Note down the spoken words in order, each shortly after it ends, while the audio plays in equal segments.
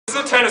This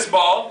is a tennis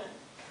ball.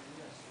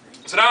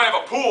 So now I have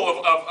a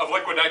pool of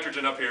liquid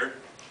nitrogen up here.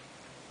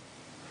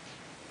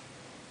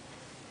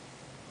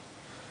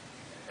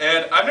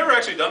 And I've never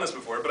actually done this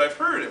before, but I've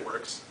heard it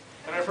works.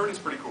 And I've heard it's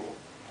pretty cool.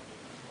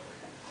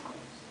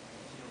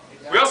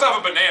 We also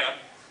have a banana.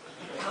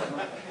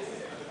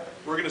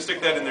 We're going to stick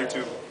that in there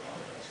too. Hey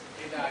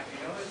Doc, do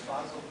you know it's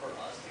possible for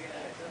us to get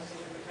access to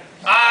liquid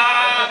nitrogen?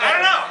 I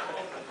don't know.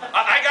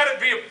 I got it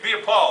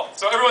via Paul.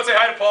 So everyone say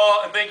hi to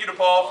Paul, and thank you to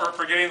Paul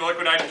for getting the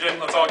liquid nitrogen.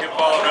 Let's all give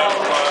Paul a round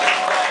of applause.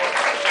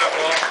 Yeah,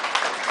 Paul.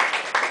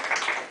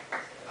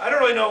 I don't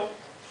really know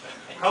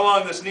how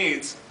long this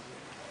needs.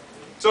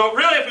 So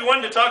really, if we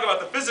wanted to talk about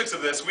the physics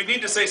of this, we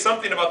need to say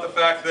something about the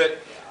fact that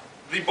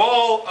the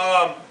ball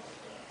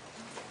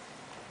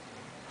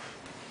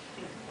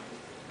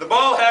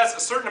has a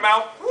certain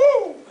amount,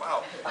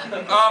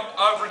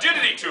 of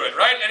rigidity to it,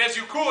 right? And as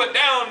you cool it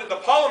down, the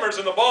polymers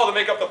in the ball that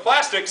make up the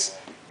plastics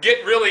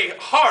get really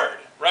hard,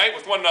 right,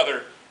 with one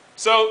another.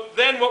 So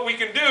then what we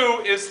can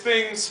do is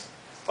things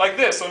like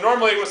this. So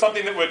normally it was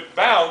something that would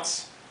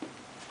bounce.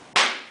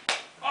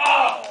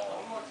 Oh!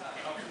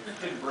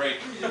 It didn't break.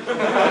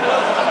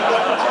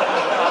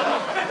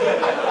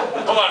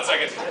 Hold on a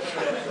second.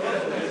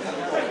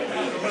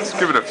 Let's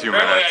give it a few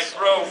Apparently minutes. I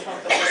throw.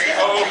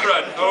 Oh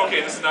crud! Oh,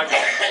 okay, this is not good.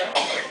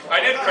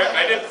 I did. I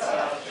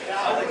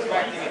was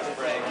expecting it to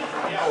break.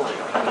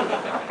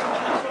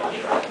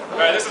 All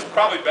right, this is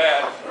probably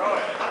bad.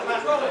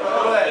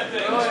 Go ahead.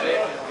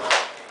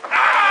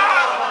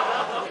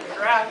 Ah!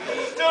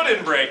 Still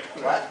didn't break.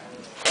 What?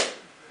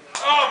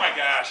 Oh my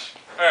gosh!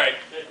 All right.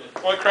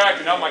 Well, it cracked,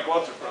 and now my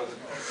gloves are frozen.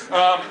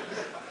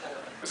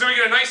 So we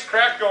get a nice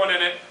crack going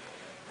in it.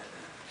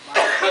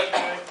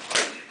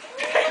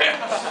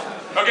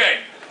 Okay,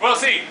 well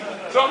see,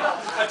 so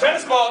a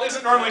tennis ball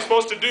isn't normally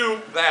supposed to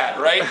do that,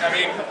 right? I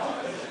mean,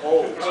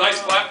 there's a nice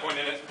flat point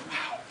in it.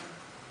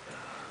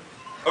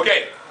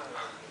 Okay.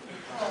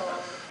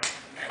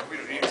 Man, we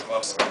don't need these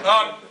gloves.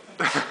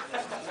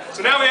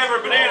 So now we have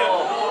our banana.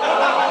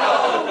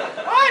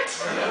 What?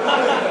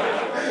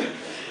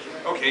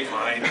 Okay,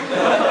 fine.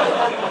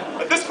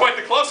 At this point,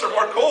 the gloves are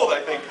more cold,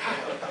 I think.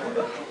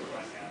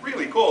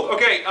 Really cold.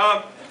 Okay,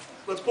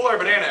 let's pull our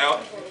banana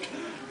out.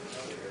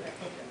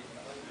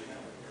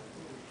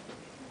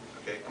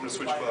 Okay, I'm going to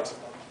switch gloves.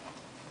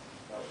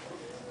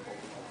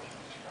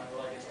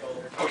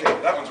 Okay,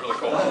 that one's really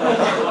cold.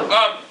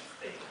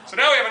 So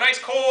now we have a nice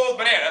cold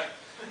banana.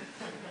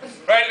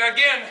 Right, and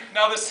again,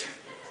 now this,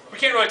 we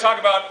can't really talk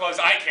about, well,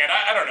 I can't,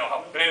 I don't know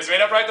how bananas are made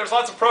up, right? There's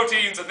lots of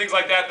proteins and things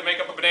like that that make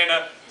up a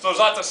banana. So there's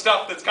lots of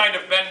stuff that's kind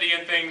of bendy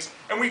and things.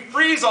 And we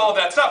freeze all of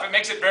that stuff. It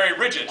makes it very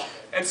rigid.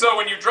 And so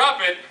when you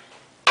drop it,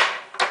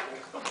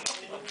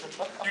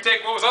 you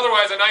take what was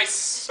otherwise a nice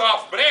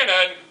soft banana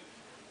and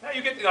now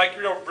you get like,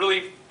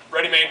 really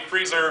ready-made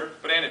freezer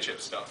banana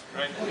chip stuff,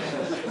 right?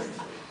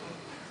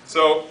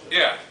 So,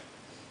 yeah.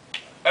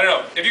 I don't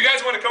know. If you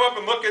guys want to come up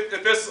and look at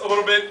this a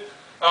little bit,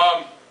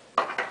 does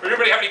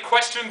anybody have any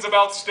questions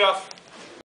about stuff?